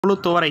முழு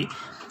துவரை.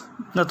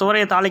 இந்த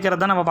துவரையை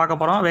தாளிக்கிறது தான் நம்ம பார்க்க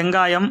போகிறோம்.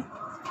 வெங்காயம்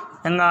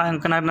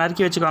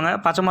நறுக்கி வச்சுக்கோங்க.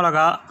 பச்சை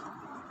மிளகா,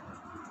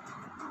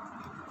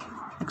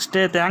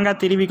 நெக்ஸ்ட்டு தேங்காய்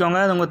திருவிக்கோங்க,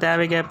 அது உங்கள்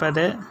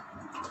தேவைக்கேற்பது.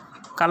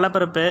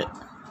 கடலப்பருப்பு,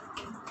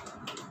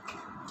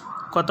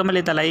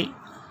 கொத்தமல்லி தழை,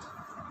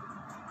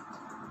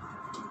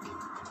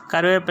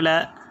 கருவேப்பிலை,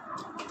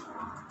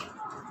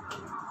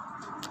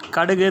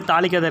 கடுகு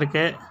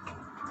தாளிக்கிறதுக்கு,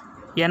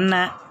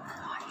 எண்ணெய்,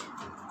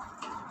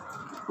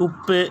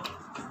 உப்பு,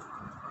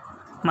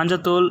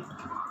 மஞ்சத்தூள்.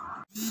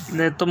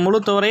 இந்த முழு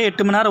துவரையை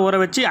 8 மணி நேரம் ஊற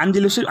வச்சு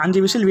 5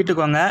 விசில்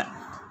விட்டுக்கோங்க.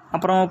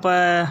 அப்புறம் இப்போ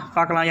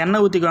பார்க்கலாம்.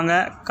 எண்ணெய் ஊற்றிக்கோங்க,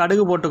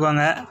 கடுகு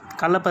போட்டுக்கோங்க,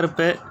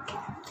 கடலப்பருப்பு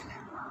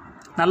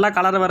நல்லா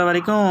கலர் வர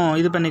வரைக்கும்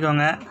இது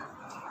பண்ணிக்கோங்க.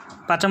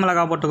 பச்சை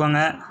மிளகாய்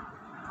போட்டுக்கோங்க,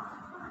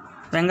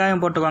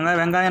 வெங்காயம் போட்டுக்கோங்க.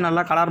 வெங்காயம்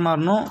நல்லா கலர்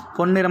மாறணும்,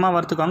 பொன்னிறமாக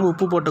வறுத்துக்கோங்க.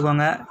 உப்பு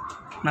போட்டுக்கோங்க,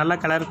 நல்லா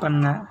கலர்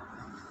பண்ணுங்க.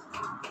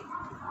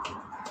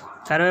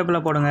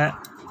 கருவேப்பிலை போடுங்க,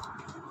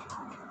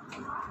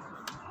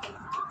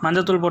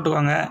 மஞ்சத்தூள்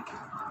போட்டுக்கோங்க.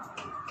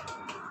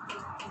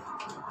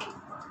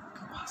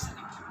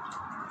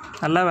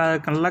 நல்லா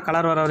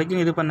கலர் வர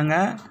வரைக்கும் இது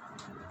பண்ணுங்கள்.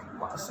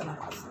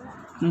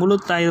 முழு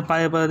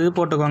இது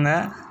போட்டுக்கோங்க.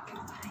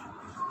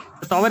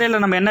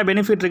 துவரையில் நம்ம என்ன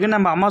பெனிஃபிட் இருக்குதுன்னு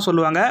நம்ம அம்மா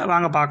சொல்லுவாங்க,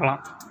 வாங்க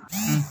பார்க்கலாம்.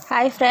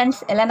 ஹாய் ஃப்ரெண்ட்ஸ்,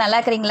 எல்லாம் நல்லா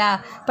இருக்கிறீங்களா?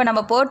 இப்போ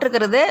நம்ம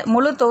போட்டிருக்கிறது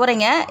முழு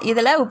துவரைங்க.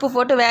 இதில் உப்பு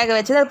போட்டு வேக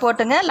வச்சு அதை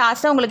போட்டுங்க.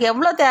 லாஸ்ட்டாக உங்களுக்கு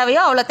எவ்வளோ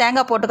தேவையோ அவ்வளோ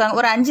தேங்காய் போட்டுக்கோங்க.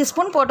 ஒரு 5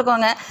 ஸ்பூன்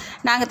போட்டுக்கோங்க.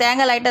 நாங்கள்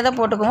தேங்காய் லைட்டாக தான்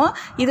போட்டுக்குவோம்.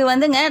 இது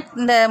வந்துங்க,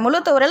 இந்த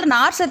முழு துவரையில்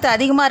நார் சத்து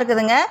அதிகமாக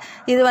இருக்குதுங்க.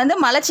 இது வந்து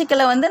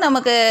மலச்சிக்கலை வந்து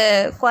நமக்கு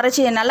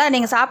குறைச்சி நல்லா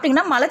நீங்கள்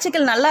சாப்பிட்டிங்கன்னா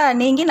மலச்சிக்கல் நல்லா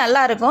நீங்கி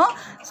நல்லா இருக்கும்.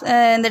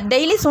 இந்த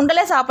டெய்லி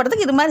சுண்டலே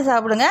சாப்பிட்றதுக்கு இது மாதிரி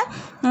சாப்பிடுங்க.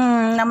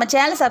 நம்ம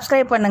சேனலை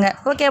சப்ஸ்கிரைப் பண்ணுங்கள்.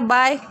 ஓகே,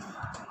 பாய்.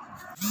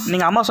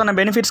 நீங்கள் அம்மா சொன்ன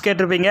பெனிஃபிட்ஸ்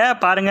கேட்டிருப்பீங்க.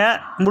 பாருங்கள்,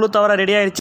 முழு துவரை ரெடி ஆயிடுச்சு.